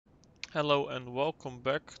Hello and welcome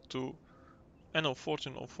back to Anno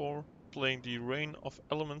 1404, playing the Reign of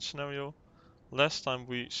Elements scenario. Last time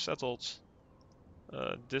we settled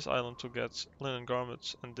this island to get linen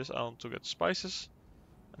garments and this island to get spices.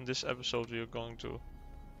 In this episode we are going to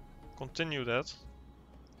continue that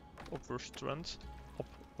upwards trend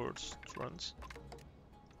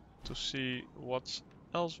to see what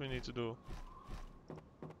else we need to do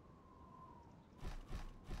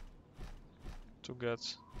to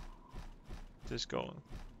get this going.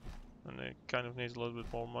 And I kind of need a little bit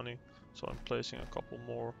more money, so I'm placing a couple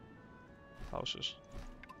more houses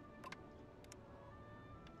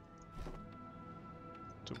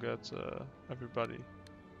to get everybody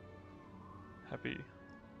happy,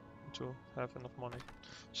 to have enough money.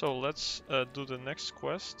 So let's do the next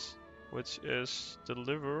quest, which is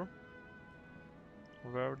deliver.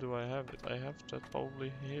 Where do I have it? I have that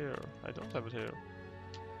probably here. I don't have it here.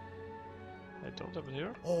 I don't have it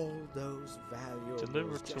here. All those valuables.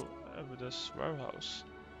 Deliver to Evides warehouse.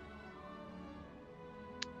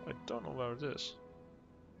 I don't know where it is.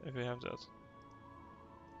 If we have that.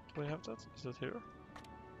 Do we have that? Is that here?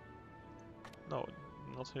 No,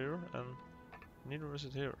 not here, and neither is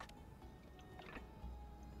it here.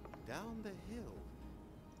 Down the hill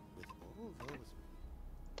with all those.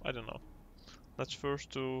 I don't know. Let's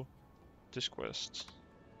first do this quest.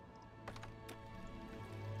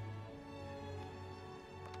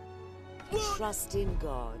 Trust in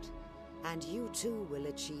God, and you too will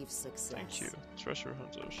achieve success. Thank you. Treasure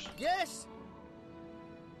hunters. Yes.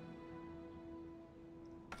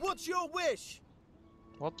 What's your wish?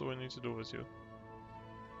 What do we need to do with you?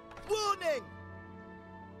 Warning!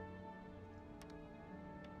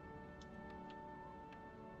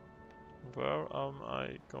 Where am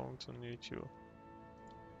I going to need you?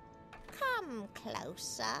 Come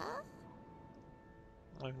closer.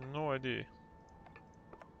 I have no idea.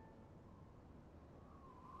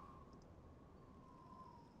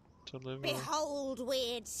 Deliver. Behold,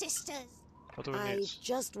 weird sisters. What do we I need?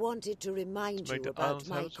 just wanted to remind To make you the about island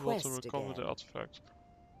my habitable to quest recover again. the artifact.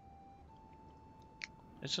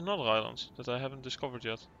 It's another island that I haven't discovered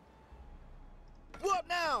yet. What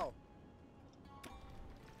now?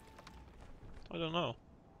 I don't know.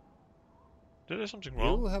 Did I something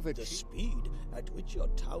wrong? You have The speed at which your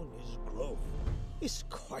town is growing is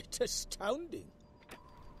quite astounding.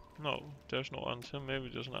 No, there's no island here. Maybe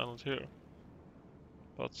there's an island here.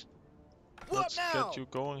 But What let's now? get you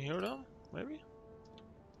going here then, maybe?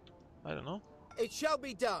 I don't know. It shall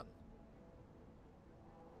be done.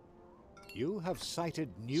 You have sighted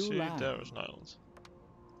new See, land. there is an island.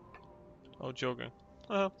 Oh, joking.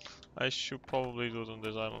 I should probably do it on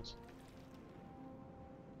this island.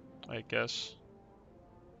 I guess.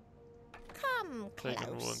 Come Taking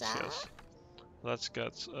ruins, closer. yes. Let's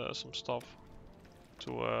get some stuff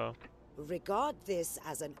to Regard this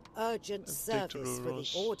as an urgent dig to the service for the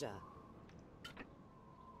ruins. Order.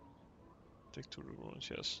 dig to the ruins,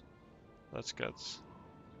 yes. Let's get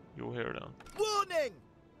you here then. Warning!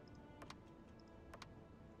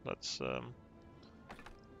 Let's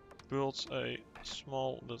build a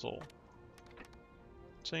small little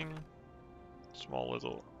thing. Small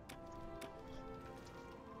little.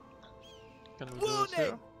 Can we do it here?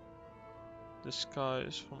 Warning! The sky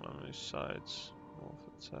is from enemy sides.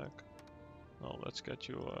 North attack. No, let's get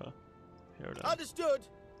you here then. Understood.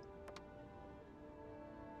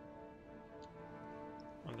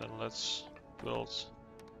 And then let's build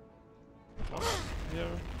one here.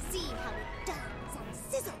 See how it dance and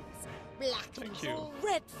sizzles. Black and Thank you.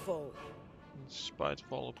 Dreadful. In spite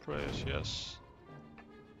of all the prayers, yes.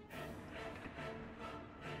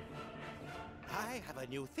 I have a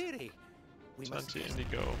new theory. We 20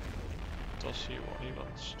 indigo. Does he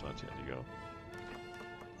wants 20 indigo?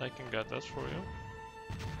 I can get that for you.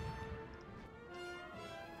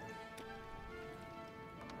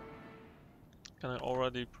 Can I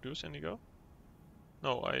already produce indigo?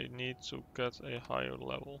 No, I need to get a higher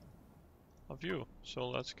level of you. So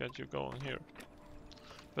let's get you going here.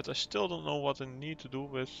 But I still don't know what I need to do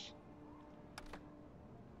with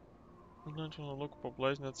learn from the local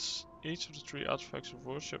population. That's each of the 3 artifacts of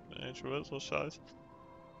worship in each religious site.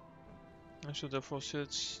 I should therefore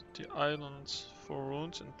search the island for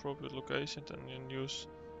runes in appropriate locations and then use.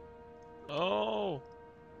 Oh!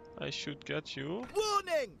 I should get you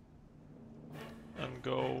Warning! and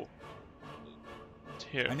go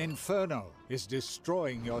here. An inferno is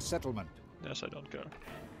destroying your settlement. Yes, I don't care.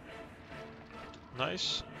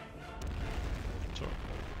 Nice. Sorry.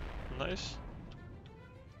 Nice.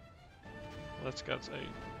 Let's get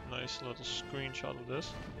a nice little screenshot of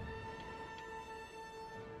this.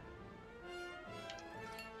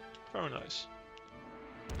 Very nice.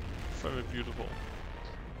 very beautiful.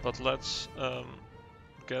 But let's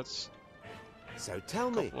get So tell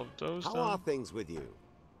a me, couple of those how done. are things with you?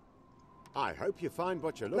 I hope you find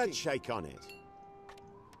what you're looking for. Let's shake on it.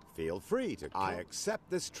 Feel free to. I accept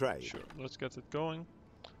this trade. Sure, let's get it going.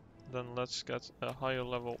 Then let's get a higher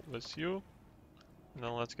level with you. And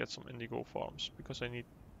then let's get some indigo farms, because I need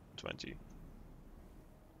 20.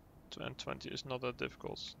 And 20 is not that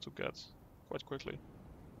difficult to get quite quickly.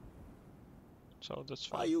 So that's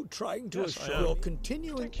fine. Are you trying to Yes, I assure am. you're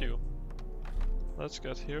continuing? Thank you. Let's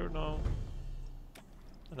get here now.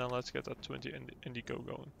 And then let's get that 20 indigo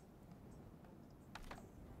going.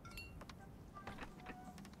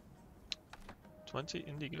 $20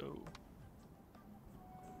 indigo.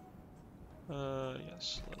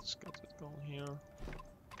 Yes, let's get it going here.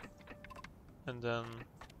 And then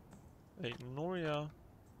a Noria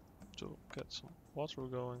to get some water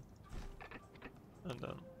going. And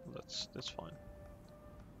then that's fine.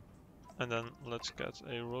 And then let's get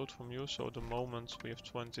a road from you, so the moment we have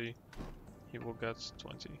 20, he will get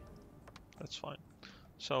 20. That's fine.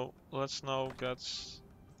 So let's now get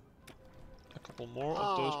a couple more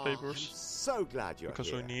of those I'm papers, so glad you're because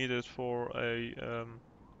here. we need it for a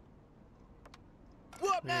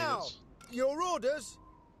What we need now? it. Your orders?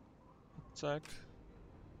 Attack.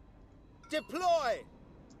 Deploy!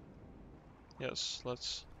 Yes,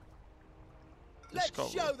 let's Let's discover.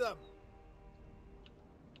 show them!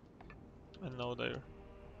 And now they're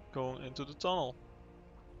going into the tunnel.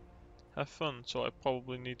 Have fun. So I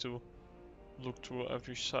probably need to look through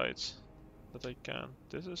every site that I can.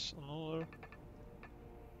 This is another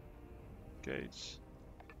gate.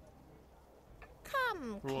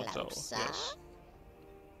 Come Ruin tower, closer. yes.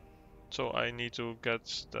 So I need to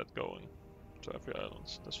get that going to every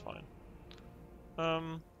island. That's fine.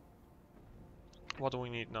 What do we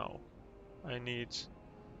need now? I need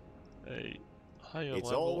a higher It's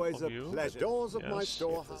level always of a you. pleasure. The doors of my Yes.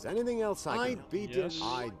 store. If there's anything else I can Yes.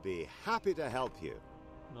 I'd be happy to help you.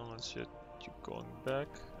 Now let's just keep going back,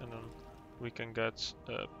 and then we can get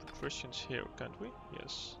patricians here, can't we?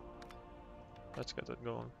 Yes. Let's get that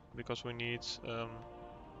going, because we need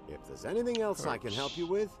If there's anything else I can help you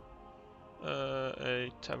with, a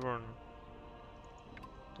tavern.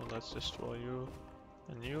 So let's destroy you,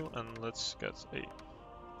 and let's get a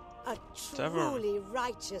A Tavern. truly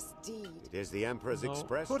righteous deed. it is the Emperor's No.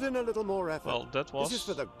 express. Put in a little more effort. well. That was This is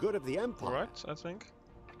for the good of the Empire. correct, I think.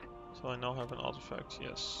 So I now have an artifact.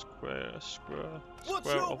 Yes, square What's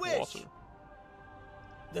square your of wish? water.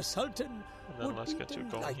 The Sultan And then would let's be get you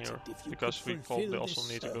going delighted here, if you because could we probably fulfill also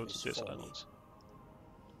this need to go to service this for me. island.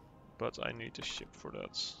 But I need a ship for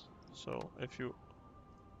that. So if you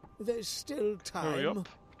There's still time. hurry up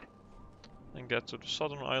and get to the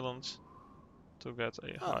southern island to get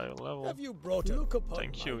a higher level. Have you brought a look upon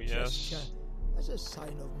Thank my you, yes. gesture as a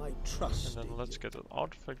sign of my trust And then in let's you? get an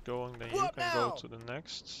artifact going, then What you can now? go to the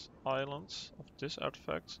next island of this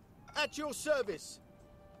artifact. At your service.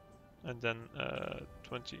 And then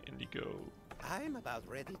 20 indigo. I'm about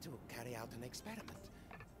ready to carry out an experiment.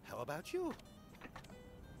 How about you?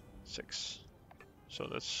 6. So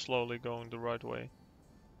that's slowly going the right way.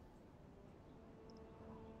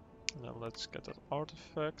 And then let's get that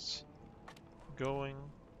artifact going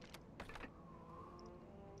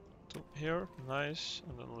to here. Nice.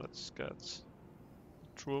 And then let's get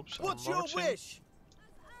troops and What's your marching. wish?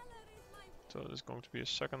 So there's going to be a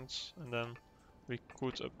second, and then we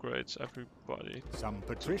could upgrade everybody. Some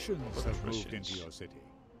patricians have moved into Patricians. your city.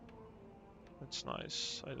 That's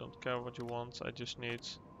nice. I don't care what you want. I just need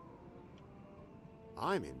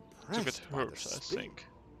I'm to impressed get by the herbs, I speed. think.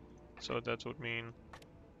 So that would mean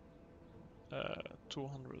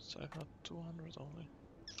 200. I have 200 only.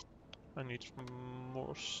 I need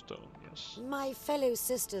more stone. Yes. My fellow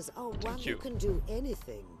sisters are one you. who can do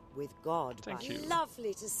anything with God. Thank but you.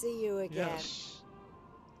 Lovely to see you again. Yes.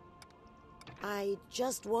 I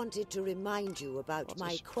just wanted to remind you about What a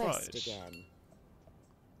my quest surprise. again.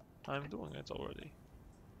 I'm doing it already.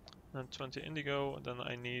 Then 20 indigo, and then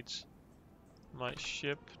I need my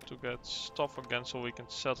ship to get stuff again so we can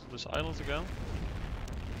settle this island again.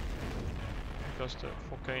 Because the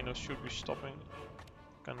volcano should be stopping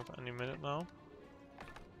kind of any minute now.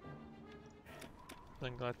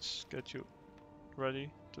 Then let's get you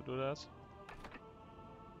ready to do that.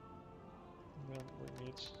 And then we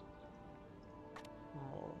need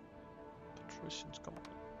more patricians coming.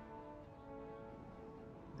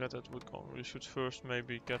 Get that wood going. We should first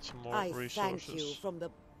maybe get some more I resources. thank you from the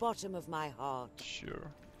bottom of my heart. Sure.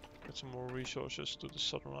 Get some more resources to the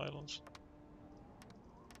southern islands.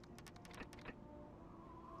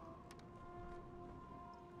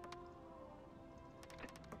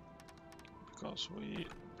 Because we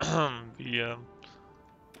we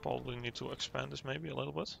probably need to expand this maybe a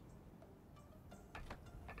little bit.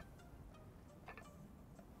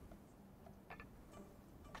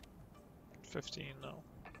 $15 now.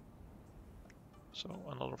 So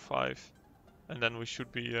another 5, and then we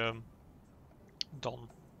should be done.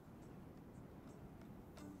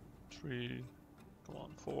 3, come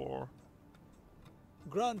on, 4.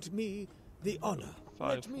 Grant me the honor. 5.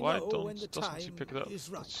 Let me Why know when the doesn't he time pick it up? is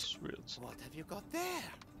right. That's weird. What have you got there?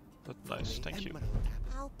 But nice, The thank you. emerald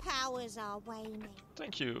apple. Our powers are waning.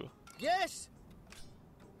 Thank you. Yes.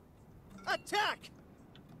 Attack!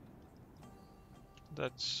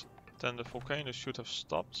 That's then the volcano should have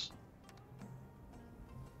stopped.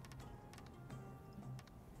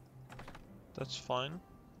 That's fine.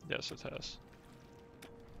 Yes, it has.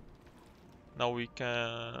 Now we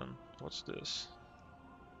can. What's this?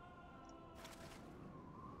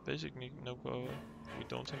 Basic no go. We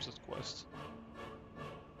don't have that quest.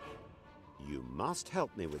 You must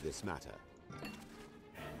help me with this matter.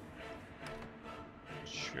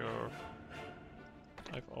 Sure.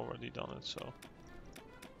 I've already done it, so.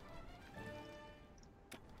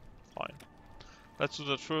 Fine. Let's do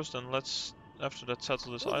that first, and let's, after that,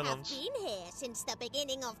 settle this We island. have been here since the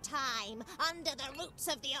beginning of time. Under the roots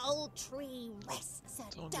of the old tree rests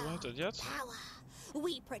a Don't write it yet. power.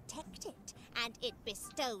 We protect it, and it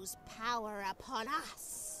bestows power upon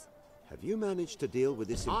us. Have you managed to deal with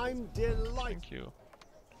this? I'm delighted. Thank you.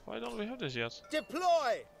 Why don't we have this yet?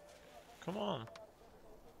 Deploy! Come on.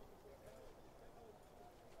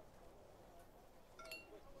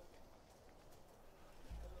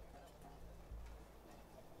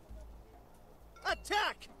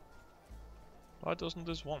 Attack! Why doesn't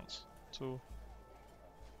this want to?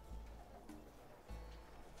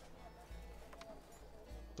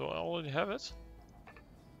 Do I already have it?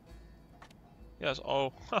 Yes.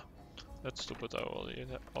 Oh, that's stupid. I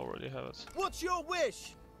already have it. What's your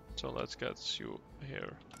wish? So let's get you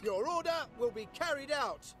here. Your order will be carried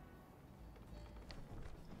out.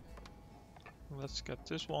 Let's get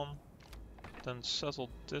this one. Then settle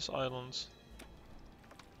this island.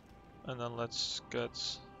 And then let's get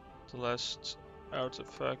the last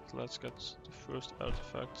artifact. Let's get the first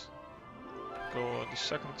artifact. Go the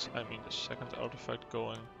second artifact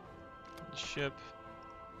going on the ship.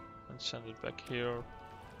 And send it back here.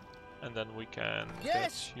 And then we can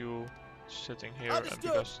get you sitting here. Understood.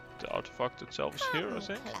 And because the artifact itself is here, I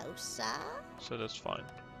think. Closer. So that's fine.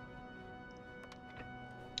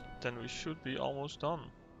 Then we should be almost done.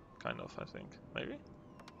 Kind of, I think. Maybe?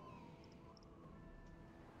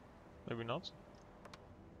 Maybe not?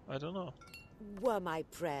 I don't know. Were my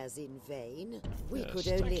prayers in vain? We Yes, could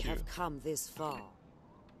only thank you. have come this far.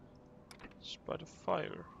 It's by the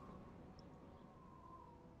fire.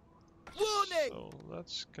 Warning! So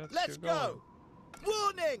let's get Let's you going. go!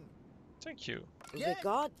 Warning! Thank you. Yeah.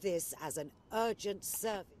 Regard this as an urgent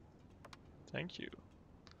service. Thank you.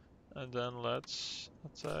 And then let's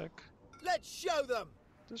attack Let's show them!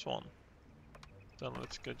 this one. Then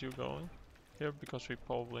let's get you going here, because we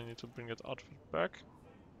probably need to bring that outfit back.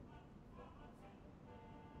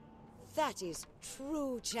 That is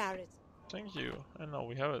true charity. Thank you. And now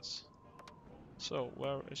we have it. So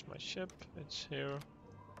where is my ship? It's here.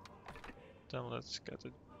 Then let's get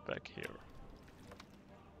it back here.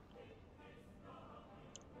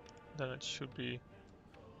 Then it should be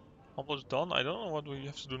almost done. I don't know what we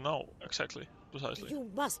have to do now exactly, precisely. You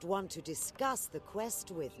must want to discuss the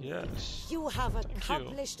quest with me. Yes. You have Thank you.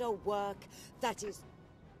 accomplished a work that is...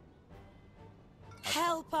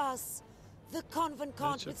 Help us! The convent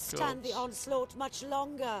can't Nature withstand the gods. onslaught much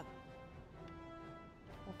longer.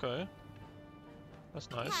 Okay. That's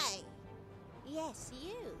nice. Hey, yes,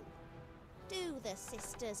 you. Do the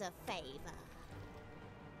sisters a favor.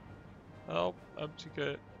 Help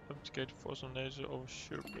abdicate force on nature over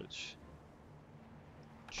Sherbridge.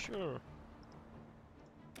 Sure.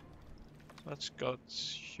 Let's get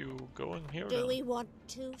you going here Do then. we want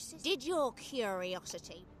to? Did your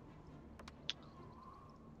curiosity?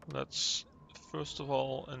 Let's first of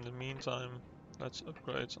all, in the meantime, let's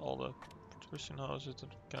upgrade all the patrician houses that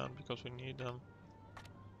we can, because we need them.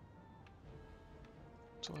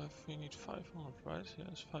 We need 500, right?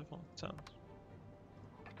 Yes, 510.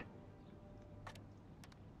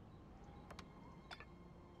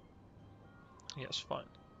 Yes, fine.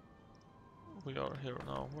 We are here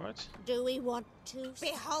now, right? Do we want to?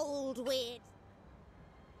 Behold, weird.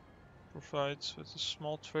 Provides with a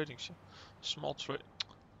small trading ship.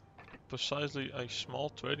 Precisely a small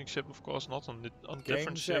trading ship, of course, not on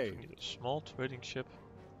different ships. saved. We need a small trading ship.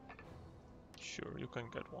 Sure, you can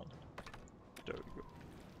get one. There we go.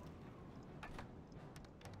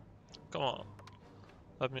 Come on.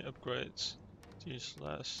 Let me upgrade these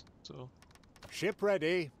last two. Ship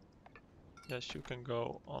ready. Yes, you can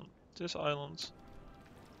go on this island.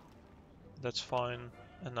 That's fine.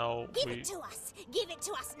 And now Give we... it to us! Give it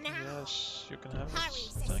to us now! Yes, you can have Hurry, it.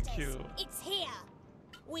 sisters! Thank you. It's here!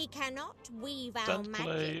 We cannot weave our 10 clay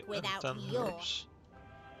magic and without 10 your... herbs.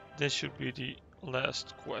 This should be the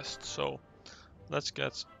last quest, so let's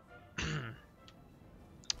get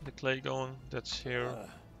the clay going. That's here.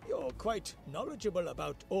 You're quite knowledgeable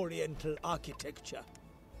about Oriental architecture.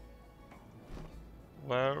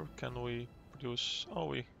 Where can we produce... Oh,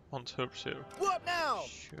 we want herbs here. What now?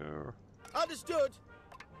 Sure. Understood.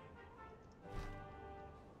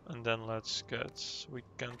 And then let's get... We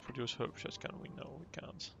can produce herbs, yes, can we? No, we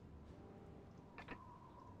can't.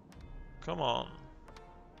 Come on.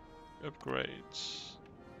 Upgrades.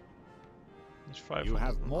 It's 510. You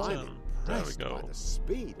have more. There we Impressed go. by the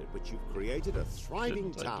speed at which you've created a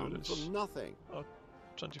thriving Didn't I do town this? from nothing.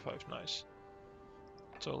 25, nice.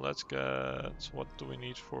 So let's get... What do we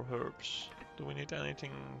need for herbs? Do we need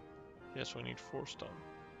anything? Yes, we need 4 stone.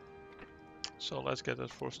 So let's get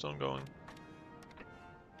that 4 stone going.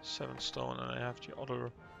 7 stone, and I have the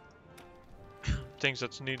other things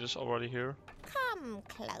that's needed already here. Come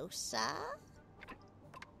closer.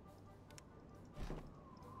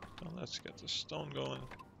 So let's get the stone going.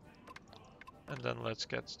 And then let's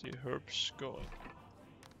get the herbs going.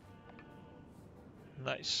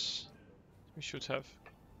 Nice. We should have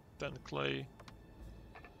 10 clay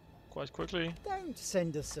quite quickly. Don't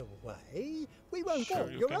send us away. We won't Sure,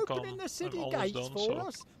 go. you You're can opening come. the I'm city almost gates done, for so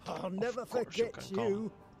us. I'll never course you forget can come.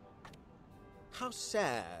 you. How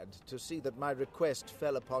sad to see that my request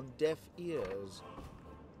fell upon deaf ears.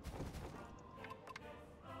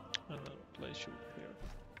 And then place you here.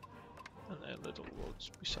 And a little road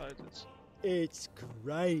beside it. It's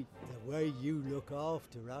great the way you look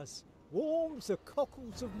after us. Warms the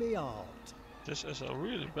cockles of me heart. This is a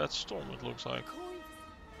really bad storm, it looks like.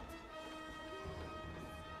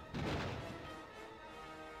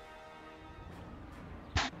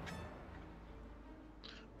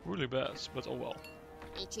 Really bad, but oh well.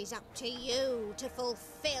 It is up to you to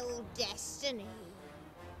fulfill destiny.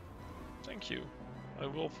 Thank you. I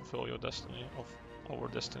will fulfill your destiny, of our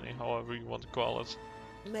destiny, however you want to call it.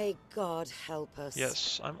 May God help us.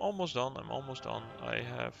 Yes, I'm almost done, I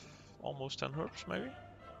have almost 10 herbs, maybe?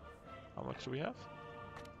 How much do we have?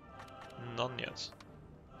 None yet.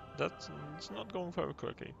 That's not going very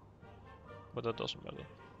quickly. But that doesn't matter.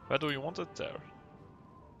 Where do you want it? There.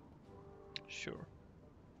 Sure.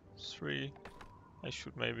 3. I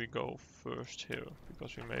should maybe go first here,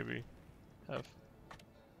 because we maybe have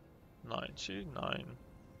 9. See? 9.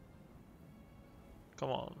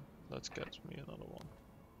 Come on, let's get me another one.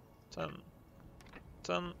 10.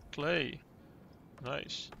 10 clay.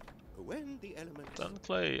 Nice. When the elements 10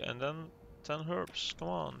 clay and then 10 herbs. Come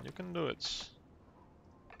on, you can do it.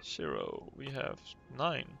 0. We have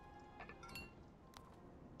 9.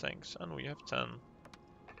 Thanks, and we have 10.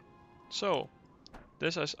 So,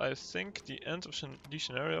 this is, I think, the end of the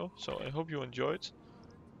scenario. So I hope you enjoyed.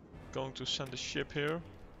 Going to send a ship here.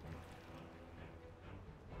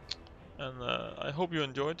 And I hope you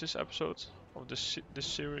enjoyed this episode of this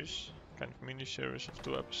series, kind of mini series of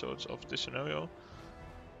 2 episodes of this scenario.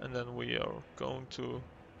 And then we are going to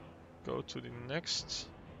go to the next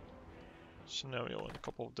scenario in a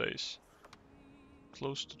couple of days.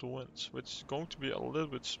 Close to the winds, which is going to be a little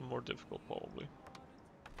bit more difficult probably.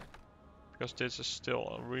 Because this is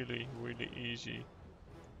still a really, really easy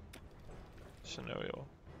scenario.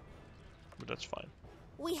 But that's fine.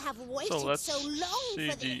 We have waited let's so long see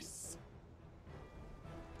for the this.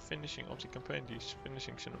 finishing of the campaign, the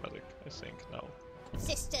finishing cinematic, I think, now.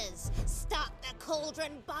 Sisters, start the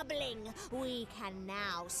cauldron bubbling. We can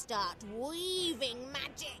now start weaving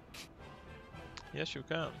magic. Yes, you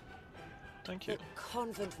can. Thank you. The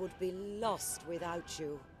convent would be lost without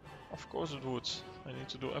you. Of course it would. I need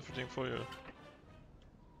to do everything for you.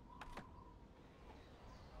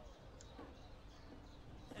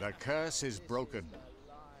 The curse is broken.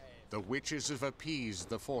 The witches have appeased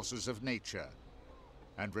the forces of nature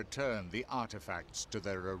and returned the artifacts to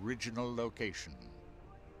their original location.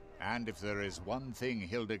 And if there is one thing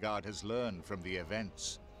Hildegard has learned from the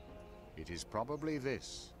events, it is probably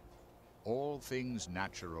this. All things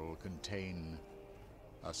natural contain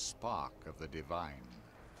a spark of the divine.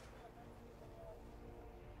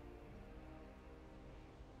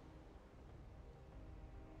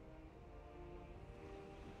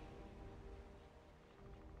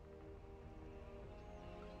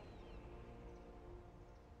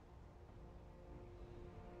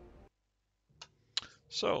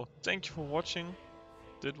 So, thank you for watching.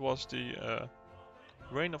 This was the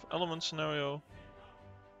Reign of Elements scenario,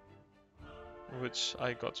 which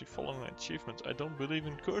I got the following achievement. I don't believe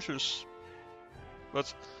in curses.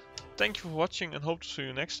 But thank you for watching and hope to see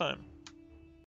you next time.